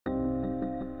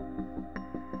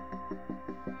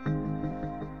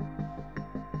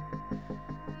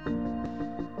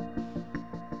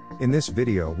In this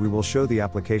video we will show the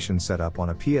application setup on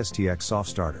a PSTX soft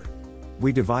starter.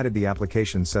 We divided the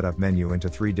application setup menu into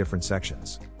 3 different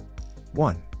sections.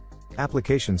 1.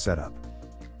 Application setup.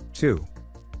 2.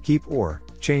 Keep or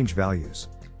change values.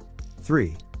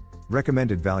 3.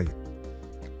 Recommended value.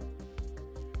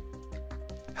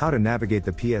 How to navigate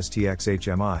the PSTX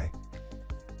HMI.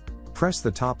 Press the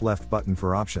top left button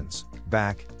for options,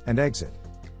 back, and exit.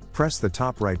 Press the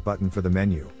top right button for the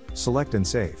menu, select and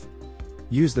save.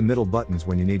 Use the middle buttons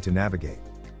when you need to navigate.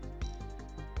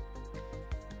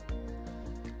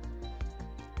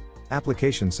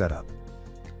 Application setup.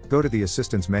 Go to the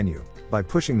Assistance menu, by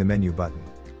pushing the menu button.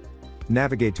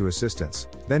 Navigate to Assistance,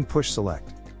 then push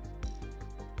Select.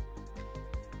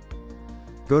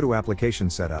 Go to Application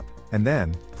Setup, and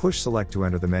then, push Select to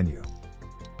enter the menu.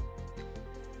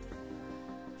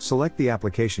 Select the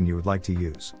application you would like to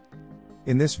use.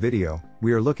 In this video,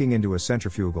 we are looking into a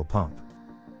centrifugal pump.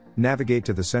 Navigate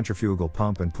to the centrifugal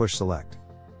pump and push Select.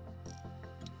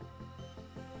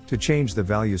 To change the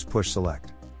values, push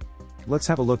Select. Let's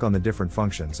have a look on the different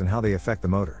functions and how they affect the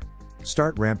motor.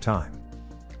 Start ramp time.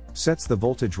 Sets the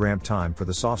voltage ramp time for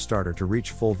the soft starter to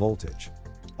reach full voltage.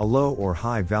 A low or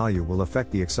high value will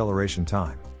affect the acceleration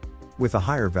time. With a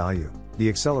higher value, the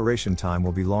acceleration time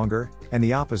will be longer, and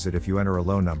the opposite if you enter a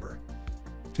low number.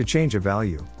 To change a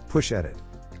value, push Edit.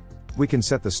 We can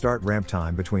set the start ramp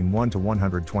time between 1 to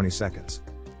 120 seconds.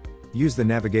 Use the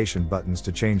navigation buttons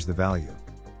to change the value.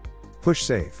 Push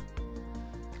Save.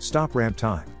 Stop ramp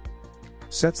time.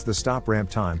 Sets the stop ramp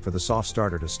time for the soft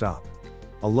starter to stop.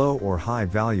 A low or high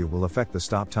value will affect the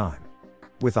stop time.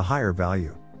 With a higher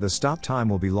value, the stop time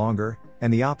will be longer,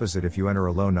 and the opposite if you enter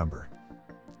a low number.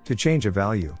 To change a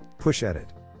value, push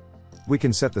Edit. We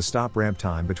can set the stop ramp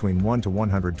time between 1 to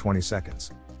 120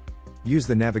 seconds. Use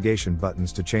the navigation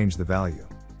buttons to change the value.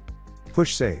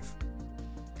 Push Save.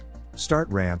 Start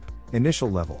ramp,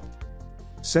 initial level.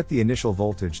 Set the initial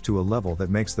voltage to a level that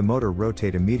makes the motor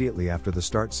rotate immediately after the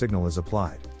start signal is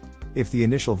applied. If the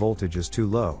initial voltage is too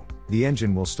low, the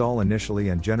engine will stall initially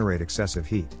and generate excessive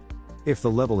heat. If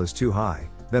the level is too high,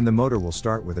 then the motor will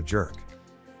start with a jerk.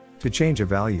 To change a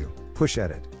value, push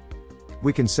Edit.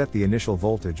 We can set the initial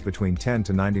voltage between 10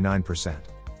 to 99%.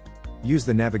 Use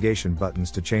the navigation buttons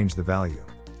to change the value.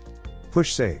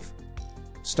 Push Save.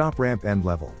 Stop ramp end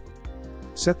level.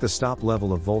 Set the stop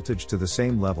level of voltage to the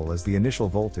same level as the initial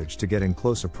voltage to get in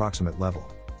close approximate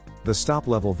level. The stop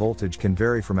level voltage can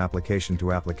vary from application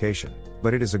to application,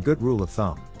 but it is a good rule of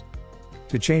thumb.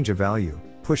 To change a value,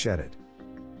 push Edit.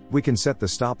 We can set the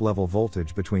stop level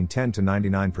voltage between 10 to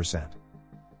 99%.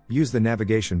 Use the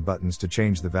navigation buttons to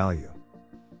change the value.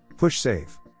 Push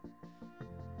Save.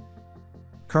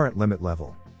 Current limit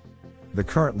level. The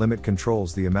current limit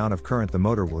controls the amount of current the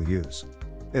motor will use.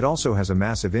 It also has a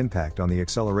massive impact on the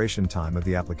acceleration time of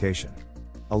the application.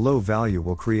 A low value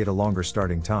will create a longer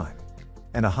starting time,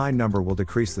 and a high number will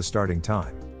decrease the starting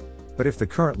time. But if the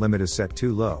current limit is set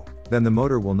too low, then the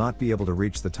motor will not be able to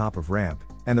reach the top of ramp,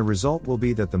 and the result will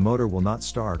be that the motor will not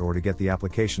start or to get the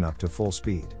application up to full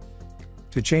speed.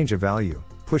 To change a value,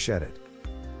 push Edit.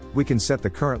 We can set the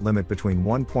current limit between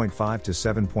 1.5 to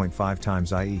 7.5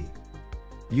 times IE.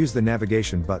 Use the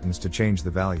navigation buttons to change the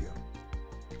value.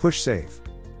 Push Save.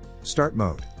 Start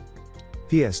mode.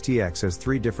 PSTX has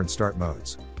 3 different start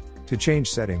modes. To change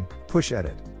setting, push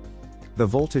Edit. The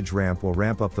voltage ramp will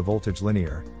ramp up the voltage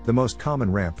linear, the most common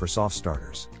ramp for soft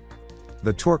starters.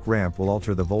 The torque ramp will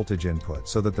alter the voltage input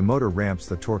so that the motor ramps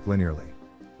the torque linearly.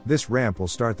 This ramp will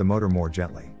start the motor more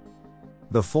gently.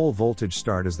 The full voltage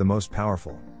start is the most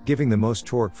powerful, giving the most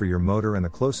torque for your motor and the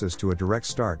closest to a direct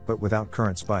start but without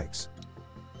current spikes.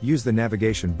 Use the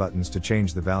navigation buttons to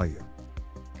change the value.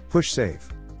 Push Save.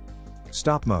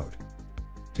 Stop mode.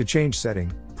 To change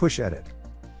setting, push Edit.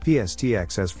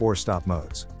 PSTX has 4 stop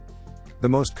modes. The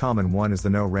most common one is the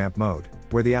no ramp mode,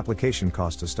 where the application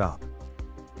costs to stop.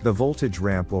 The voltage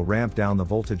ramp will ramp down the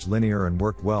voltage linear and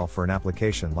work well for an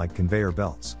application like conveyor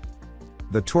belts.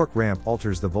 The torque ramp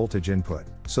alters the voltage input,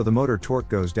 so the motor torque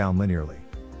goes down linearly.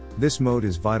 This mode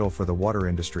is vital for the water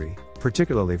industry,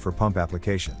 particularly for pump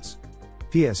applications.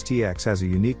 PSTX has a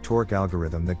unique torque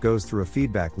algorithm that goes through a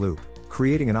feedback loop,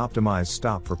 creating an optimized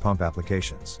stop for pump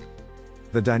applications.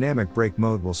 The dynamic brake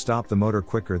mode will stop the motor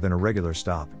quicker than a regular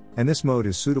stop, and this mode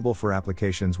is suitable for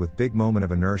applications with big moment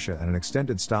of inertia and an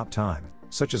extended stop time,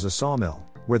 such as a sawmill,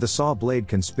 where the saw blade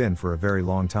can spin for a very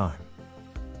long time.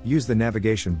 Use the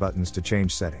navigation buttons to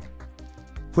change setting.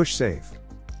 Push Save.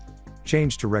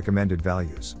 Change to recommended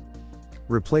values.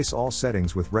 Replace all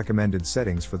settings with recommended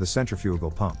settings for the centrifugal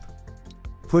pump.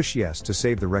 Push Yes to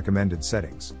save the recommended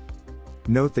settings.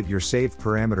 Note that your saved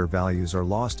parameter values are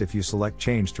lost if you select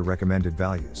Change to Recommended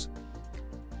Values.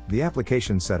 The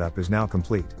application setup is now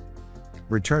complete.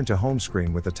 Return to home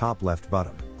screen with the top left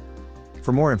button.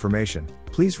 For more information,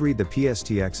 please read the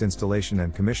PSTX installation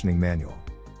and commissioning manual.